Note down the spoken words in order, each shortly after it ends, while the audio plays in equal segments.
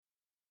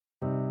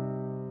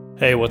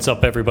Hey, what's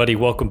up, everybody?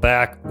 Welcome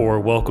back, or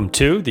welcome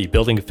to the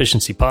Building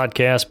Efficiency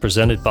Podcast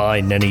presented by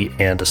Nenny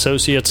and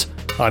Associates.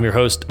 I'm your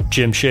host,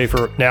 Jim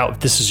Schaefer. Now, if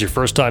this is your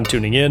first time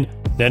tuning in,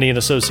 Nenny and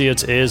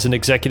Associates is an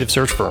executive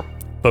search firm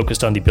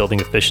focused on the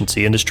building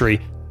efficiency industry,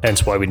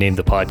 hence why we named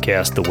the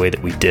podcast the way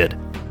that we did.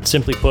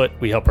 Simply put,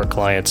 we help our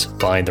clients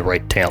find the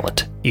right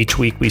talent. Each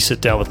week, we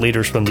sit down with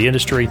leaders from the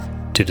industry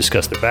to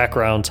discuss their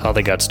backgrounds, how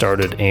they got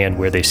started, and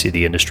where they see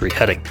the industry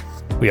heading.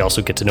 We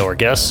also get to know our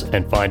guests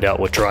and find out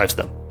what drives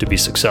them to be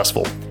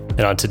successful.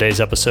 And on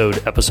today's episode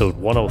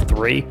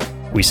 103,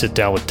 we sit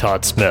down with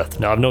Todd Smith.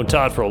 Now, I've known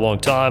Todd for a long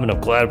time, and I'm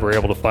glad we're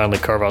able to finally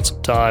carve out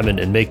some time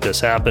and make this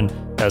happen,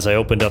 as I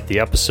opened up the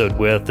episode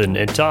with. And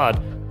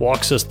Todd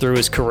walks us through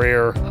his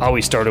career, how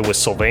he started with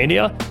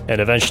Sylvania,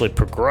 and eventually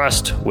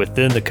progressed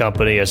within the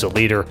company as a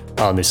leader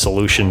on the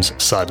solutions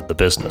side of the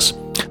business.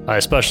 I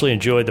especially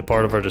enjoyed the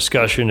part of our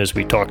discussion as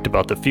we talked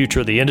about the future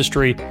of the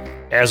industry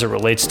as it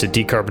relates to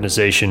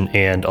decarbonization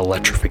and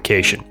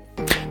electrification.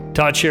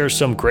 Todd shares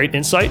some great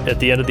insight at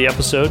the end of the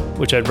episode,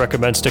 which I'd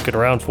recommend sticking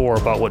around for,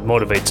 about what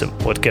motivates him,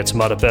 what gets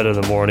him out of bed in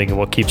the morning, and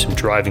what keeps him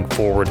driving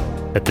forward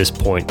at this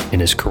point in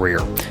his career.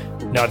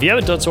 Now, if you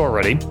haven't done so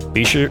already,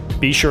 be sure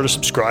to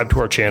subscribe to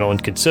our channel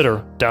and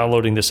consider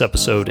downloading this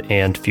episode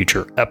and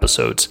future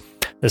episodes.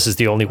 This is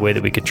the only way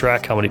that we can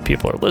track how many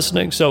people are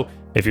listening, so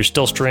if you're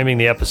still streaming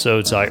the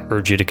episodes, I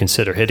urge you to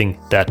consider hitting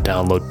that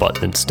download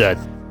button instead.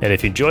 And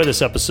if you enjoy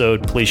this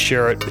episode, please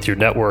share it with your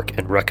network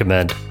and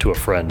recommend to a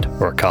friend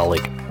or a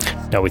colleague.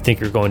 Now, we think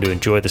you're going to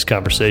enjoy this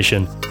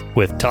conversation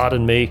with Todd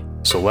and me,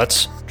 so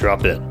let's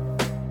drop in.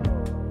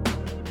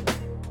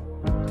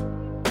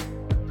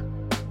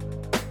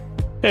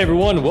 Hey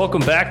everyone,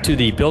 welcome back to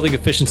the Building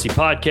Efficiency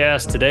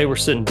Podcast. Today we're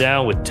sitting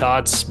down with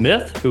Todd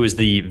Smith, who is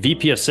the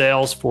VP of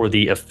Sales for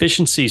the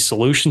Efficiency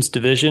Solutions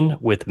Division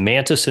with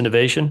Mantis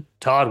Innovation.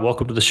 Todd,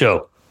 welcome to the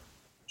show.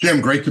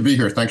 Jim, great to be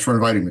here. Thanks for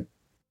inviting me.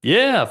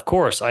 Yeah, of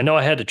course. I know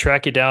I had to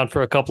track you down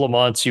for a couple of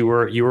months. You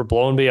were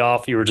blowing me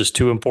off. You were just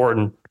too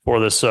important for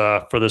this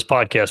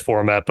podcast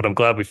format, but I'm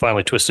glad we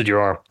finally twisted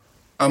your arm.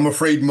 I'm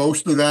afraid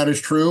most of that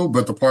is true,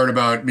 but the part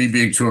about me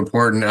being too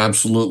important,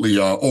 absolutely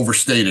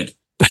overstated.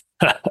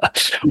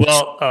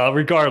 Well,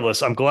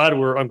 regardless, I'm glad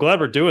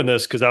we're doing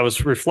this, because I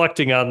was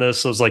reflecting on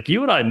this. I was like,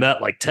 you and I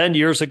met like 10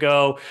 years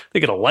ago, I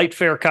think at a Light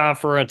Fair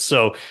conference.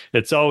 So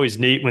it's always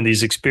neat when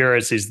these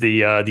experiences,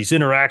 these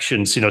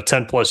interactions,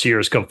 10 plus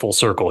years come full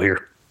circle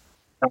here.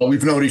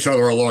 We've known each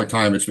other a long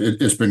time.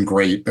 It's been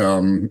great.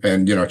 And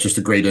it's just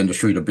a great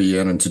industry to be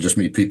in and to just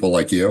meet people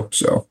like you.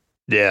 So.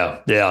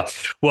 Yeah.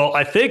 Well,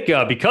 I think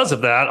because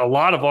of that, a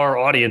lot of our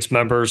audience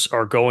members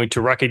are going to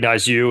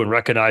recognize you and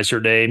recognize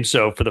your name.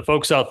 So for the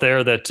folks out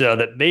there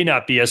that may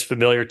not be as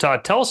familiar,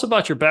 Todd, tell us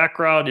about your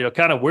background,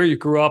 kind of where you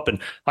grew up and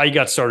how you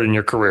got started in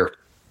your career.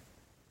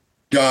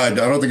 God,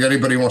 I don't think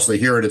anybody wants to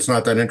hear it. It's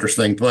not that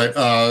interesting. But,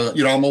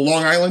 I'm a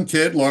Long Island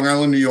kid, Long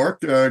Island, New York,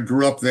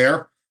 grew up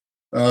there,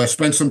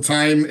 spent some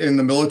time in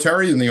the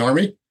military, in the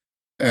Army.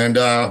 And,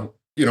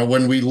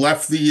 when we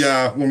left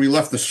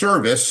the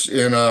service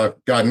in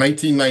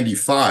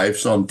 1995,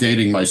 so I'm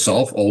dating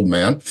myself, old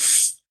man,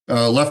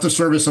 left the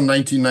service in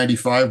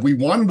 1995. We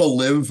wanted to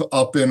live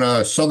up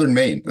in southern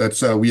Maine.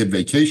 That's we had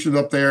vacationed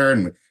up there,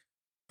 and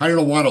I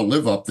didn't want to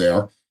live up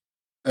there.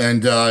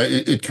 And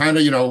it kind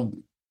of,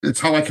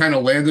 it's how I kind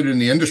of landed in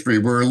the industry.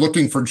 We were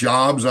looking for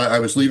jobs. I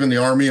was leaving the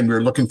Army, and we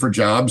were looking for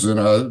jobs, and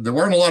there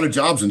weren't a lot of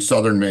jobs in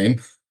southern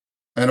Maine.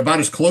 And about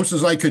as close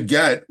as I could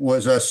get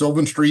was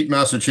Sylvan Street,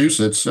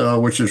 Massachusetts,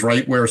 which is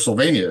right where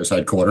Sylvania is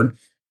headquartered.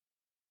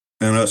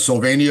 And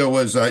Sylvania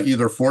was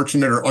either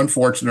fortunate or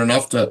unfortunate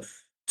enough to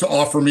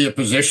offer me a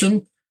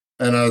position,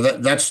 and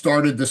that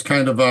started this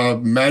kind of a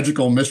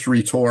magical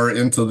mystery tour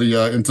into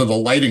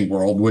the lighting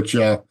world. Which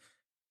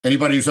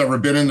anybody who's ever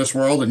been in this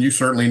world, and you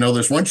certainly know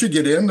this, once you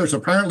get in, there's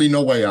apparently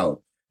no way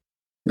out.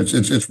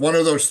 It's one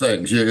of those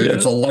things.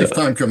 It's a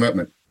lifetime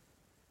commitment.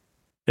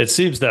 It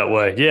seems that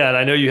way. Yeah. And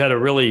I know you had a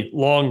really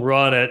long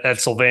run at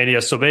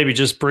Sylvania. So maybe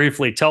just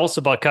briefly tell us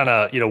about kind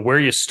of, where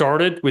you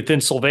started within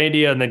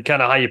Sylvania and then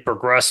kind of how you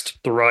progressed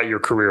throughout your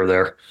career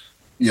there.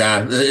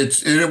 Yeah,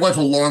 it was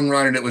a long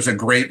run, and it was a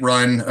great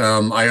run.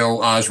 I owe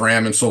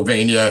Osram and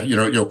Sylvania,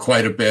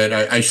 quite a bit.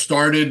 I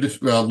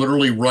started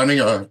literally running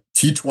a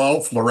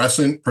T12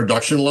 fluorescent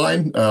production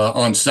line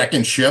on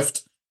second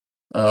shift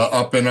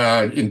up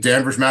in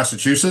Danvers,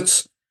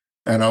 Massachusetts.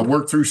 And I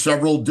worked through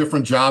several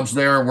different jobs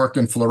there. I worked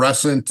in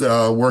fluorescent,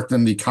 worked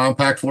in the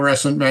compact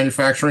fluorescent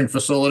manufacturing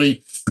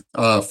facility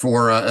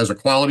as a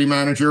quality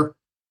manager,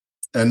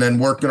 and then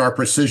worked in our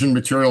precision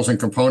materials and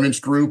components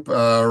group,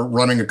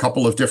 running a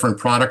couple of different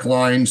product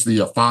lines,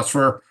 the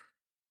phosphor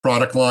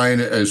product line,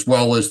 as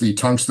well as the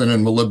tungsten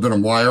and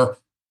molybdenum wire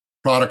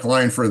product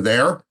line for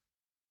there.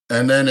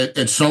 And then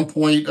at some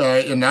point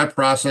in that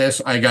process,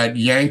 I got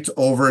yanked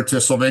over to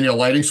Sylvania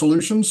Lighting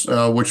Solutions,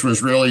 which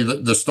was really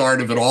the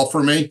start of it all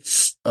for me,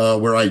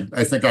 where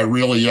I think I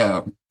really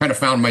kind of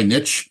found my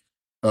niche,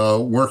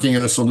 working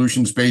in a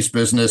solutions-based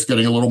business,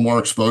 getting a little more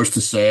exposed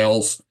to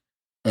sales,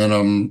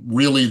 and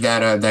really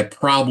that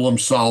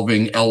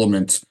problem-solving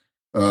element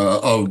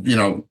of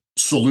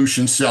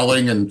solution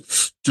selling and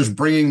just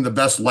bringing the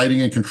best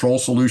lighting and control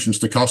solutions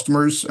to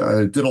customers.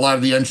 Did a lot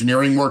of the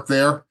engineering work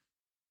there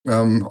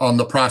on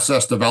the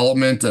process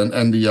development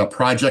and the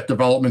project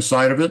development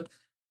side of it.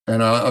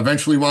 And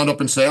eventually wound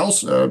up in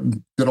sales,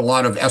 did a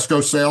lot of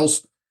ESCO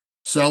sales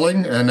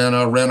selling, and then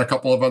ran a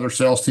couple of other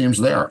sales teams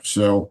there.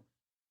 So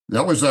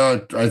that was,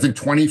 I think,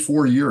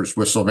 24 years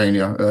with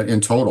Sylvania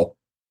in total.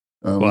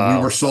 Wow.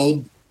 We were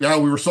sold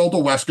to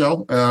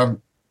Wesco.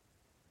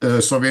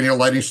 Sylvania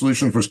Lighting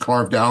Solutions was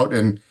carved out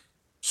and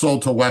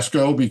sold to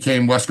Wesco,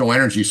 became Wesco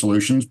Energy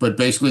Solutions, but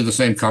basically the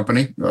same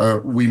company.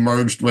 We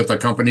merged with a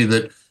company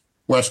that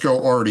Wesco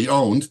already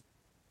owned,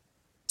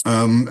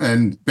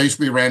 and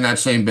basically ran that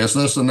same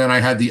business. And then I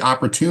had the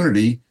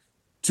opportunity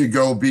to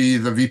go be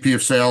the VP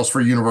of sales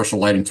for Universal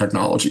Lighting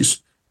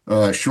Technologies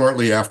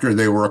shortly after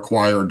they were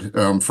acquired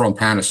from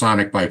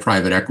Panasonic by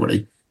private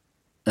equity.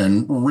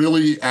 And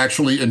really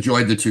actually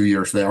enjoyed the 2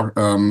 years there.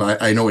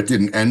 I know it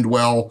didn't end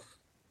well,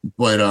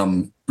 but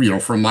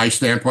from my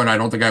standpoint, I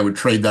don't think I would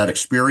trade that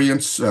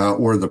experience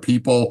or the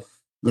people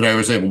that I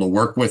was able to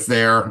work with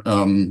there.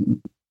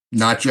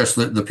 Not just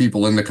the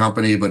people in the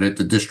company, but at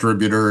the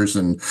distributors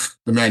and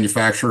the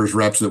manufacturers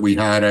reps that we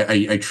had.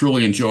 I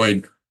truly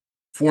enjoyed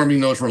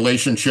forming those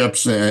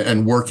relationships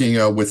and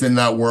working within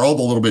that world.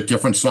 A little bit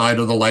different side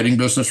of the lighting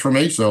business for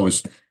me, so it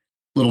was a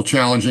little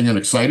challenging and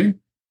exciting.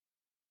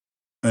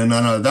 And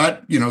then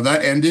that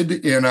ended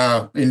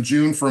in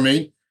June for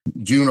me,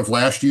 June of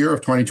last year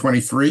of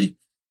 2023.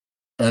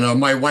 And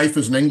my wife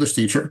is an English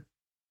teacher.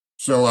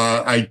 So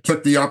I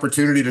took the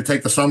opportunity to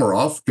take the summer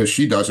off because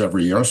she does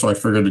every year. So I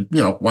figured,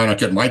 why not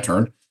get my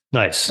turn?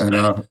 Nice. And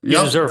you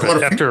deserve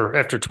it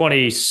after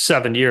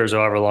 27 years,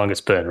 however long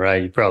it's been,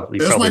 right? It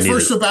was my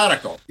first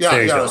sabbatical.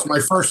 It was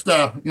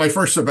my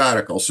first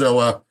sabbatical.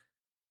 So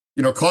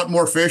caught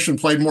more fish and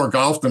played more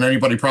golf than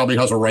anybody probably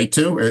has a right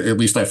to. At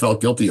least I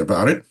felt guilty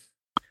about it.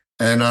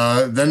 And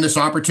then this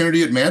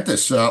opportunity at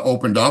Mantis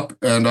opened up,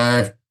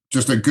 and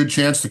just a good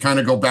chance to kind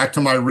of go back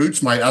to my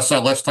roots, my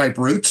SLS type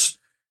roots,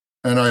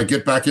 and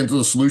get back into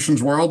the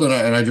solutions world.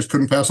 And I just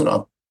couldn't pass it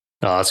up.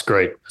 Oh, that's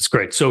great. That's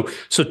great. So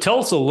tell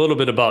us a little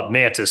bit about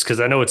Mantis, because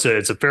I know it's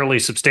a fairly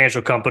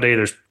substantial company.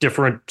 There's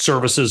different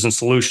services and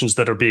solutions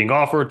that are being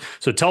offered.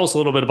 So tell us a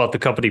little bit about the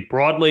company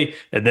broadly,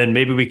 and then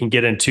maybe we can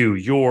get into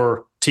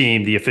your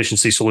team, the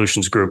Efficiency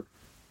Solutions Group.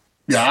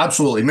 Yeah,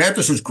 absolutely.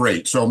 Mantis is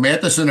great. So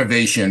Mantis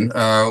Innovation,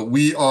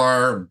 we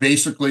are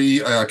basically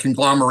a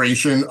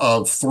conglomeration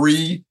of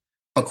 3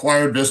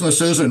 acquired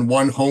businesses and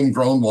 1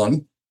 homegrown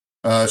one.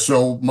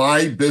 So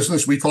my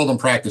business, we call them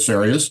practice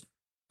areas.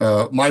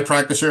 My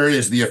practice area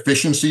is the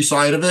efficiency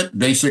side of it,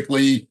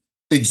 basically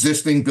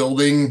existing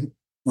building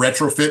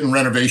retrofit and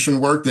renovation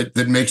work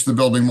that makes the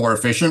building more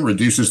efficient,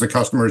 reduces the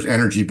customer's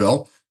energy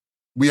bill.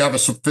 We have a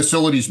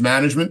facilities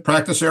management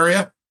practice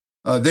area.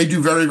 They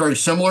do very, very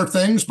similar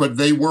things, but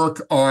they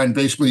work on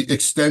basically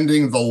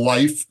extending the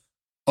life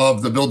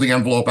of the building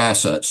envelope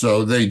asset.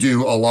 So they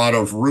do a lot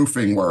of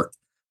roofing work.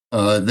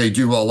 They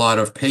do a lot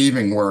of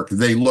paving work.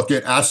 They look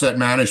at asset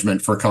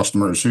management for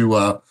customers who,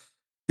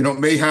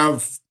 may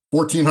have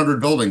 1,400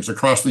 buildings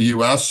across the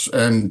U.S.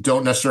 and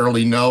don't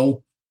necessarily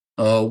know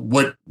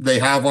what they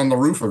have on the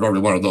roof of every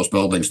one of those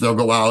buildings. They'll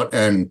go out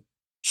and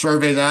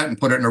survey that and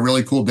put it in a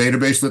really cool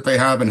database that they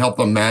have and help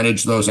them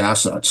manage those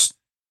assets.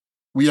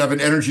 We have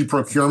an energy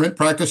procurement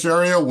practice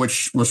area,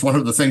 which was one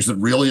of the things that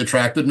really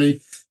attracted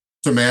me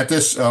to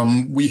Mantis.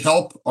 We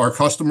help our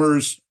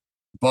customers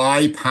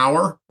buy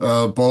power,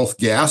 both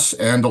gas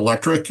and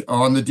electric,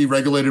 on the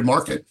deregulated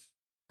market.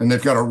 And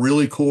they've got a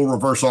really cool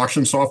reverse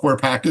auction software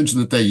package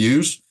that they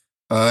use.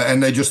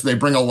 And they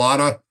bring a lot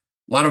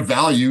of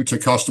value to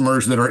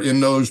customers that are in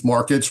those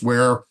markets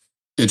where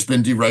it's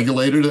been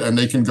deregulated, and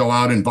they can go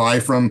out and buy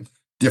from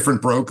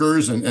different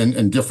brokers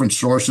and different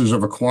sources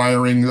of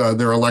acquiring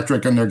their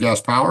electric and their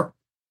gas power.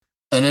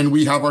 And then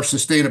we have our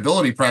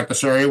sustainability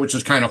practice area, which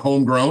is kind of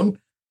homegrown,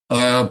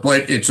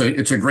 but it's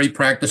a great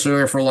practice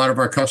area for a lot of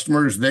our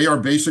customers. They are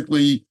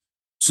basically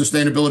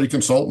sustainability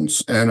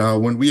consultants.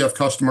 And when we have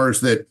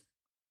customers that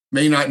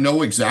may not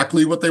know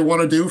exactly what they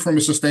want to do from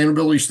a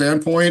sustainability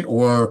standpoint,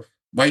 or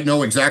might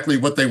know exactly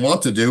what they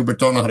want to do but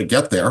don't know how to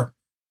get there,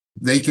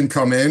 they can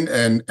come in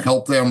and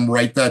help them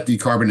write that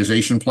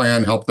decarbonization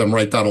plan, help them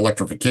write that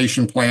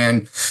electrification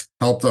plan,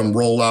 help them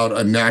roll out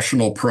a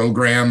national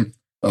program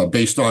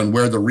based on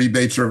where the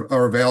rebates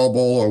are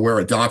available or where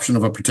adoption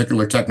of a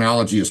particular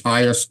technology is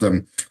highest,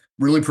 and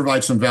really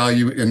provide some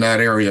value in that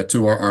area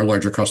to our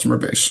larger customer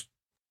base.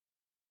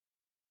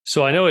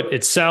 So I know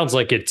it sounds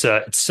like it's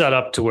set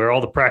up to where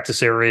all the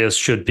practice areas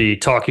should be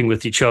talking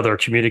with each other,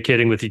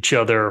 communicating with each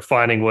other,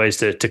 finding ways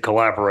to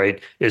collaborate.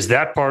 Is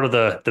that part of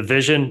the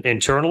vision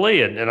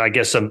internally? And I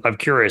guess I'm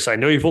curious. I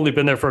know you've only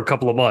been there for a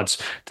couple of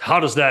months. How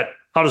does that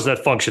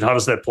function? How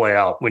does that play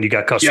out when you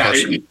got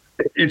customers? Yeah,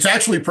 it's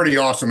actually pretty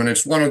awesome. And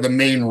it's one of the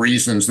main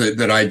reasons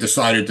that I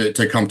decided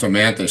to come to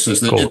Mantis,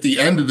 is that cool. At the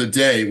end of the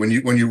day, when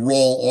you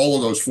roll all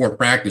of those 4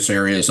 practice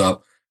areas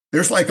up,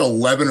 there's like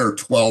 11 or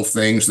 12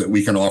 things that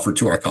we can offer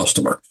to our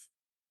customer.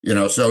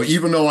 So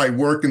even though I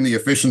work in the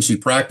efficiency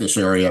practice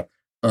area,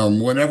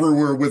 Whenever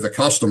we're with a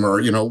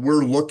customer,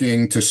 we're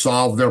looking to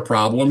solve their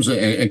problems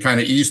and kind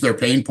of ease their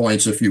pain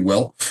points, if you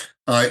will,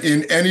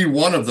 in any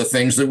one of the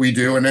things that we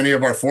do in any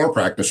of our four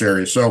practice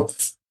areas. So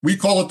we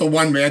call it the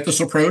one Mantis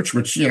approach,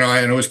 which,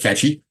 I know is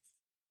catchy,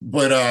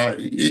 but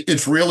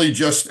it's really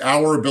just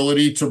our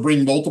ability to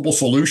bring multiple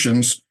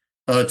solutions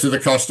to the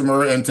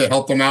customer and to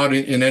help them out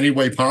in any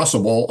way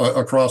possible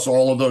across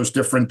all of those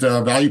different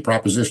value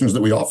propositions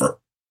that we offer.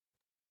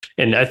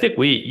 And I think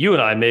you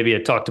and I maybe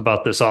had talked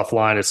about this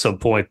offline at some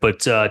point, but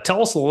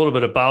tell us a little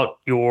bit about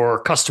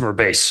your customer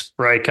base,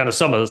 right? Kind of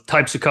some of the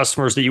types of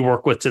customers that you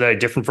work with today,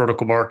 different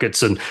vertical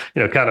markets, and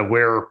kind of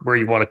where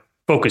you want to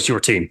focus your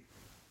team.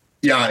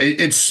 Yeah,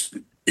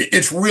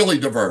 it's really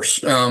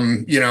diverse,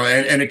 and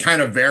it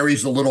kind of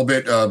varies a little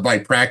bit by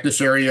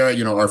practice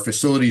area. Our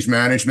facilities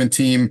management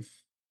team,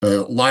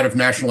 a lot of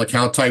national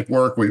account type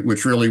work,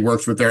 which really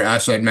works with their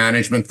asset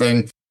management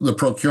thing. The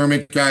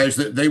procurement guys,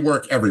 they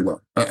work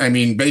everywhere. I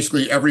mean,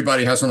 basically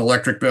everybody has an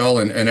electric bill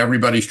and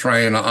everybody's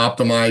trying to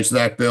optimize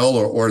that bill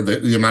or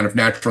the amount of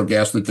natural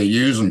gas that they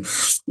use and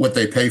what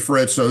they pay for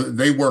it. So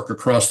they work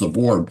across the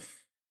board.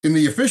 In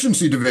the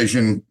efficiency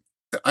division,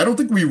 I don't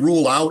think we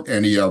rule out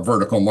any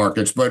vertical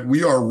markets, but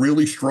we are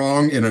really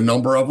strong in a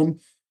number of them.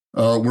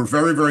 We're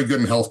very, very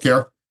good in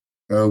healthcare.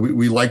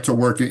 We like to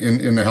work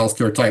in the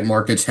healthcare type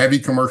markets. Heavy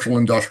commercial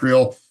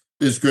industrial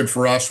is good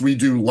for us. We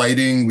do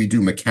lighting, we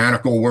do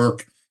mechanical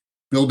work,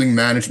 building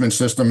management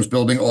systems,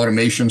 building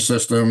automation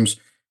systems,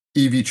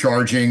 EV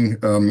charging,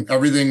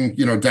 everything,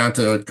 down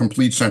to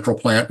complete central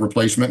plant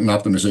replacement and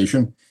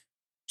optimization.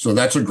 So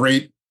that's a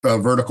great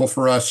vertical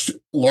for us.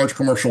 Large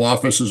commercial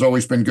office has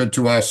always been good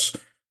to us.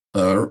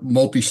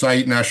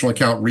 Multi-site national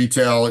account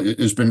retail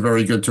has been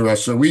very good to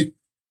us. So we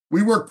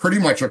work pretty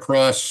much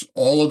across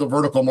all of the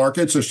vertical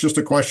markets. It's just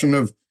a question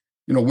of,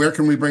 where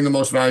can we bring the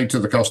most value to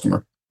the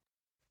customer?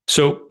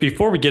 So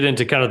before we get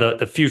into kind of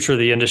the future of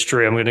the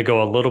industry, I'm going to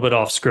go a little bit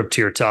off script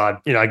here, Todd.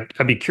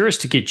 I'd be curious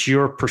to get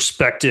your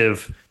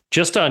perspective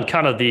just on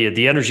kind of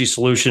the energy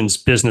solutions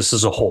business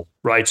as a whole,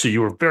 right? So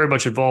you were very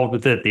much involved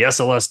with it, the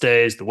SLS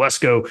days, the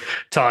Wesco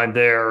time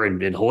there,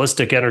 and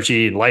holistic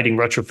energy and lighting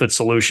retrofit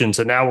solutions.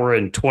 And now we're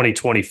in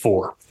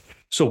 2024.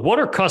 So what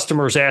are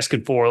customers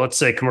asking for? Let's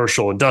say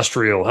commercial,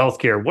 industrial,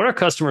 healthcare. What are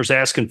customers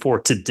asking for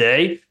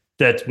today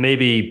that may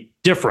be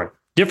different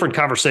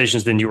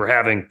conversations than you were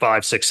having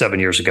 5, 6, 7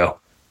 years ago?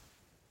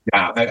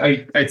 Yeah,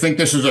 I think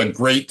this is a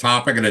great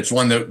topic, and it's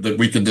one that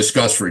we could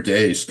discuss for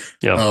days.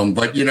 Yeah.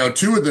 But,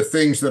 two of the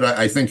things that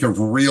I think have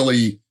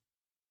really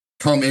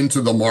come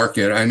into the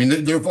market, I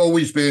mean, there have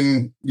always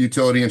been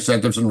utility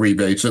incentives and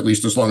rebates, at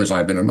least as long as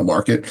I've been in the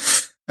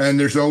market. And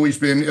there's always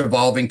been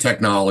evolving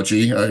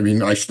technology. I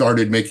mean, I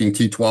started making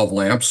T12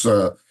 lamps,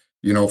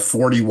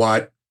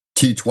 40-watt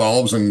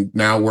T12s, and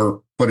now we're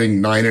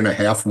putting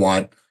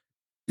 9.5-watt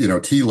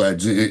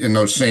T-LEDs in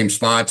those same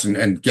spots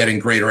and getting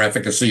greater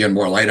efficacy and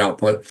more light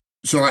output.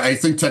 So I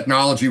think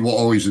technology will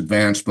always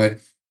advance, but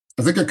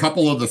I think a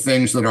couple of the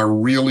things that are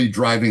really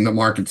driving the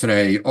market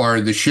today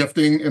are the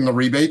shifting in the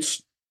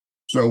rebates.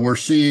 So we're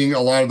seeing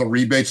a lot of the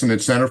rebates and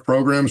incentive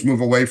programs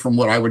move away from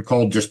what I would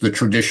call just the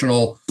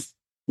traditional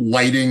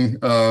lighting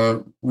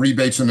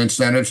rebates and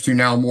incentives to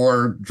now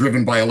more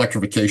driven by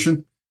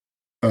electrification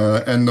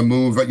and the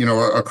move,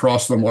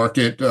 across the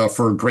market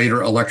for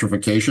greater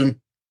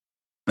electrification.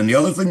 And the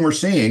other thing we're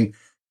seeing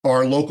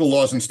are local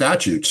laws and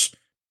statutes.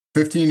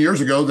 15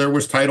 years ago, there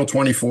was Title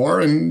 24,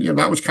 and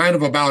that was kind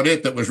of about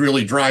it that was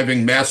really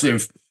driving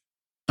massive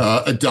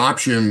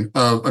adoption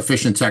of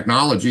efficient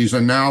technologies.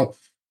 And now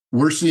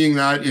we're seeing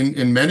that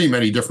in many,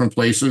 many different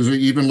places.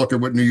 Even look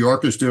at what New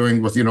York is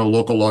doing with,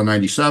 Local Law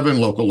 97,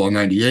 Local Law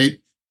 98.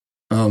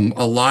 A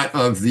lot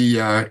of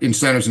the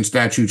incentives and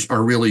statutes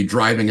are really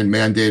driving and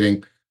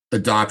mandating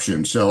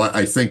adoption. So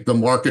I think the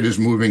market is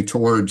moving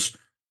towards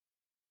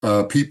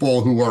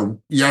people who are,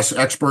 yes,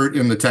 expert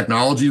in the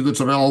technology that's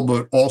available,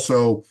 but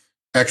also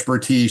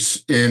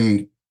expertise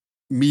in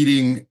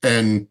meeting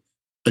and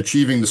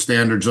achieving the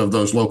standards of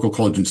those local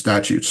codes and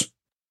statutes.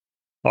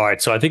 All right.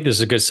 So I think this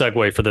is a good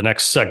segue for the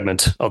next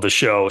segment of the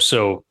show.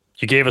 So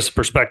you gave us a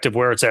perspective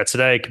where it's at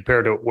today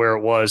compared to where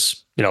it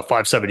was,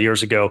 5, 7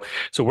 years ago.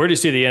 So where do you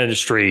see the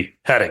industry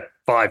heading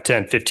 5,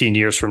 10, 15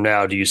 years from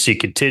now? Do you see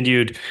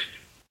continued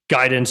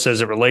guidance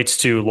as it relates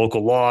to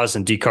local laws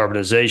and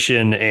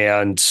decarbonization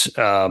and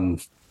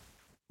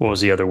what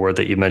was the other word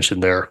that you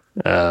mentioned there?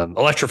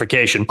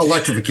 Electrification.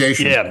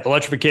 Electrification. Yeah,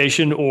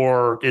 electrification,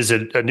 or is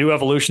it a new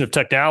evolution of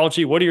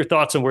technology? What are your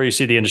thoughts on where you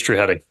see the industry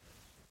heading?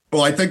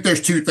 Well, I think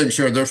there's two things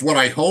here. There's what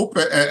I hope,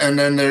 and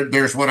then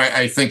there's what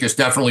I think is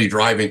definitely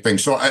driving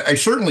things. So I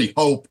certainly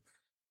hope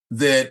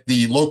that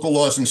the local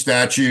laws and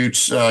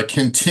statutes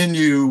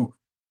continue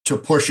to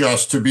push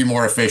us to be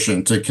more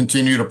efficient, to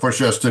continue to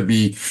push us to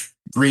be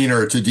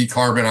greener, to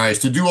decarbonize,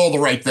 to do all the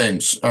right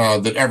things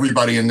that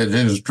everybody in the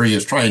industry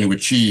is trying to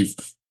achieve,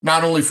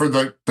 not only for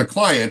the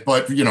client,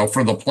 but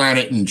for the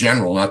planet in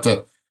general, not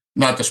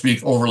to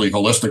speak overly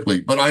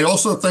holistically. But I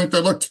also think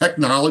that, look,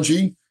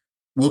 technology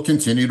will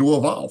continue to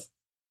evolve.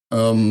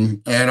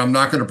 And I'm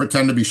not going to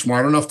pretend to be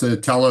smart enough to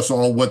tell us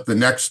all what the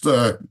next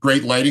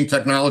great lighting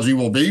technology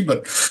will be,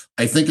 but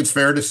I think it's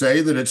fair to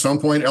say that at some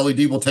point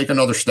LED will take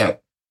another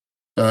step.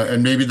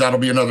 And maybe that'll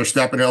be another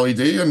step in LED,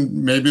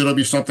 and maybe it'll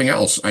be something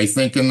else. I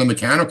think in the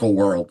mechanical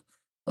world,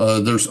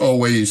 there's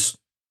always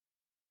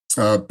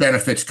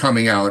benefits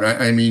coming out.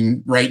 I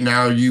mean, right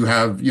now you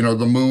have,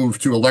 the move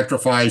to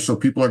electrify. So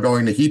people are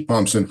going to heat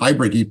pumps and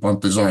hybrid heat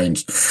pump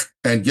designs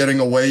and getting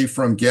away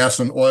from gas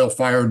and oil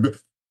fired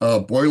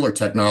boiler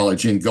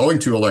technology and going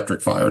to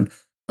electric fired.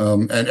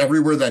 And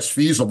everywhere that's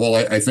feasible,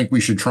 I think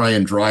we should try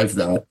and drive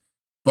that.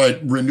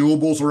 But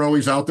renewables are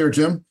always out there,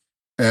 Jim.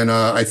 And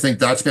I think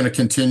that's going to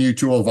continue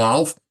to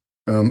evolve.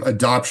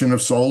 Adoption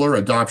of solar,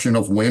 adoption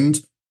of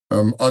wind,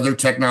 other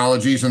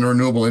technologies in the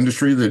renewable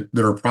industry that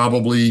are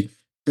probably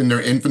in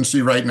their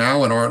infancy right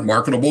now and aren't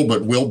marketable,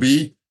 but will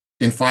be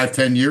in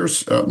 5-10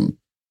 years.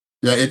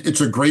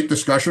 It's a great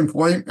discussion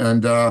point,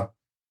 and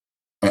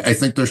I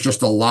think there's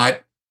just a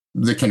lot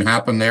that can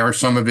happen there.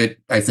 Some of it,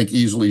 I think,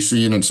 easily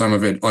seen, and some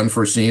of it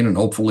unforeseen, and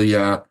hopefully,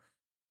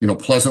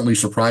 pleasantly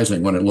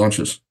surprising when it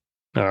launches.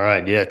 All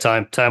right. Yeah.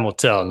 Time will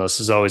tell. And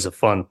this is always a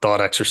fun thought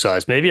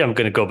exercise. Maybe I'm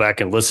going to go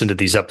back and listen to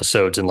these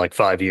episodes in like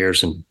 5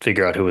 years and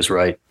figure out who was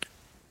right.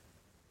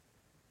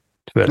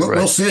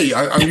 We'll see.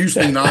 I'm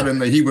usually not in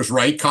the he was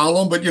right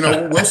column, but,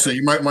 we'll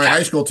see. My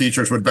high school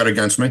teachers would bet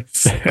against me.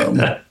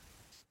 And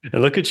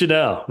look at you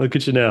now.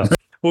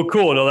 Well,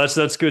 cool. No,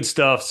 that's good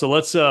stuff. So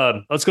let's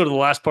go to the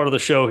last part of the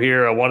show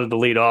here. I wanted to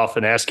lead off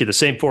and ask you the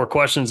same 4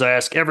 questions I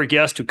ask every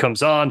guest who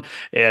comes on.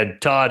 And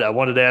Todd, I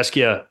wanted to ask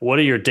you, what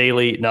are your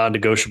daily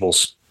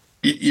non-negotiables?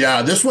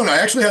 Yeah, this one, I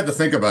actually had to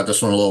think about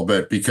this one a little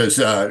bit because,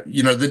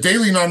 the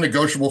daily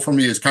non-negotiable for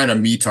me is kind of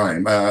me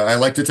time. I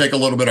like to take a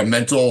little bit of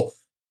mental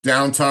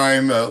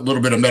downtime, a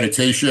little bit of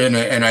meditation,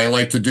 and I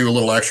like to do a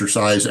little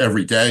exercise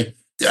every day.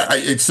 Yeah,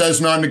 it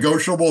says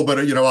non-negotiable, but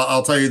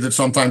I'll tell you that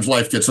sometimes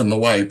life gets in the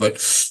way. But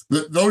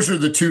those are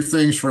the 2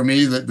 things for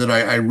me that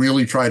I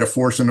really try to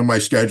force into my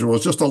schedule.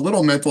 It's just a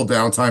little mental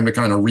downtime to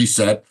kind of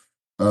reset.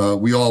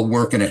 We all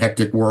work in a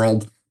hectic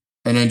world,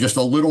 and then just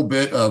a little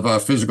bit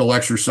of physical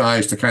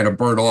exercise to kind of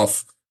burn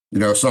off,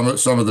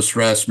 some of the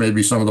stress,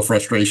 maybe some of the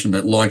frustration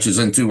that launches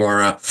into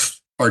our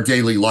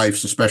daily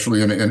lives,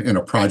 especially in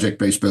a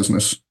project-based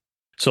business.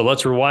 So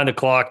let's rewind the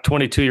clock.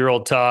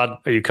 22-year-old Todd,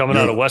 are you coming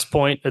out of West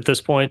Point at this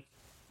point?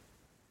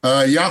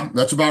 Yeah,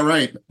 that's about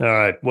right. All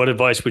right. What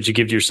advice would you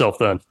give to yourself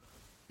then?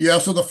 Yeah,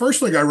 so the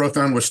first thing I wrote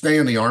down was stay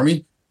in the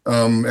Army.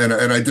 And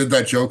I did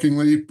that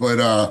jokingly,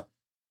 but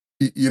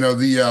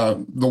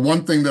the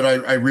one thing that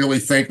I really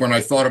think when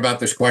I thought about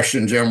this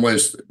question, Jim,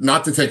 was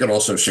not to take it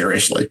all so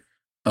seriously.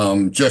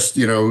 Just,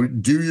 do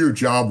your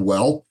job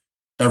well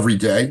every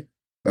day.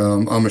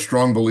 I'm a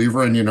strong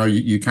believer in,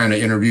 you kind of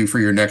interview for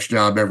your next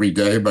job every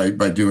day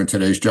by doing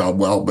today's job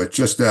well, but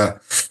just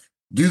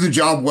do the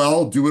job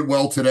well, do it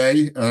well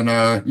today. And,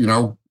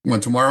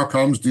 when tomorrow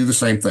comes, do the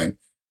same thing.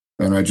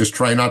 And I just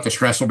try not to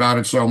stress about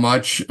it so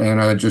much,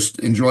 and I just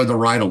enjoy the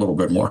ride a little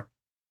bit more.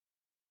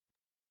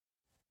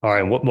 All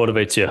right. What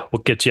motivates you?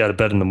 What gets you out of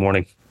bed in the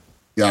morning?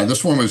 Yeah,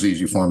 this one was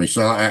easy for me.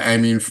 So, I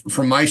mean,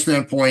 from my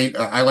standpoint,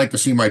 I like to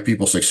see my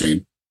people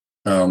succeed.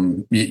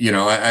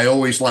 I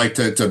always like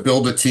to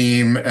build a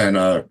team, and,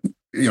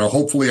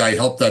 hopefully I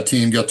help that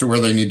team get to where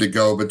they need to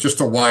go. But just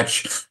to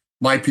watch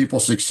my people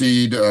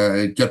succeed,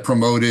 get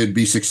promoted,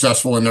 be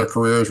successful in their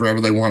careers, wherever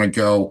they want to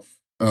go.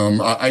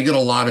 I get a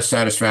lot of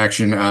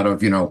satisfaction out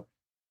of,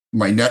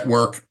 my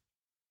network.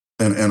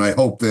 And I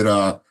hope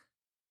that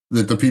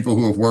the people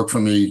who have worked for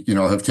me,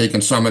 have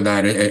taken some of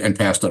that and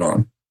passed it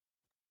on.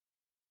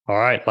 All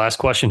right. Last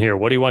question here.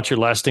 What do you want your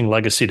lasting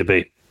legacy to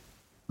be?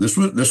 This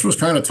was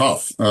kind of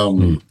tough,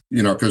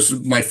 because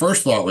my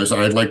first thought was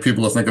I'd like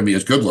people to think of me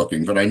as good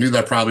looking, but I knew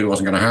that probably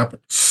wasn't going to happen.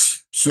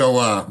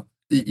 So,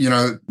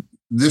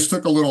 this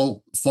took a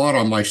little thought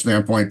on my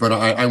standpoint, but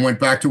I went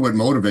back to what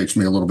motivates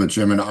me a little bit,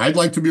 Jim. And I'd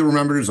like to be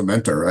remembered as a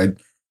mentor.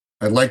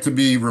 I'd like to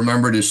be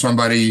remembered as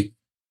somebody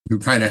who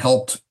kind of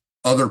helped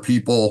other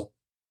people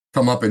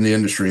come up in the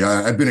industry.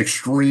 I've been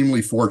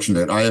extremely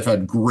fortunate. I have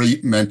had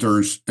great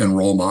mentors and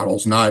role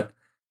models, not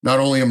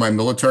only in my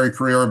military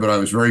career, but I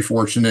was very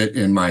fortunate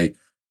in my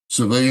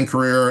civilian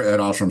career at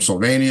Osram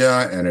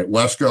Sylvania and at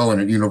Wesco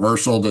and at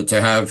Universal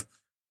to have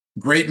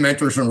great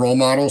mentors and role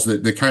models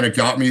that kind of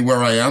got me where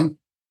I am.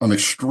 I'm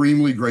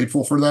extremely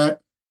grateful for that.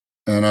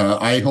 And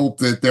I hope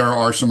that there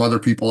are some other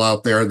people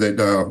out there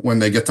that when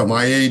they get to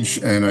my age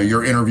and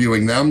you're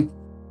interviewing them,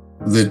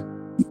 that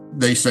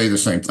they say the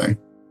same thing.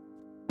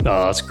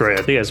 Oh, that's great.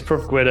 I think that's a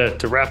perfect way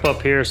to wrap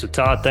up here. So,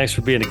 Todd, thanks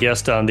for being a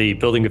guest on the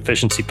Building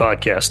Efficiency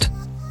Podcast.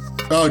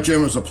 Oh,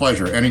 Jim, it was a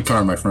pleasure.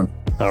 Anytime, my friend.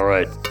 All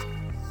right.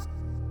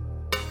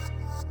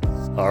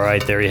 All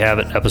right, there you have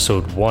it,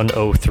 episode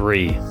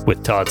 103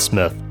 with Todd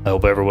Smith. I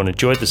hope everyone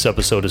enjoyed this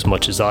episode as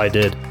much as I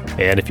did.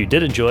 And if you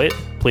did enjoy it,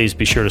 please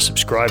be sure to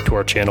subscribe to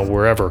our channel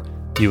wherever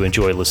you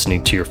enjoy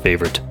listening to your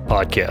favorite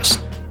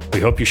podcasts. We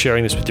hope you're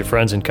sharing this with your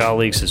friends and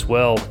colleagues as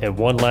well. And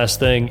one last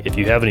thing, if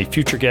you have any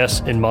future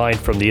guests in mind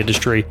from the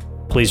industry,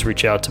 please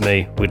reach out to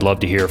me. We'd love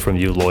to hear from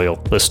you,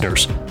 loyal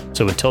listeners.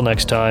 So until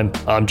next time,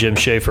 I'm Jim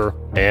Schaefer,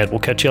 and we'll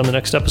catch you on the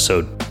next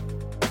episode.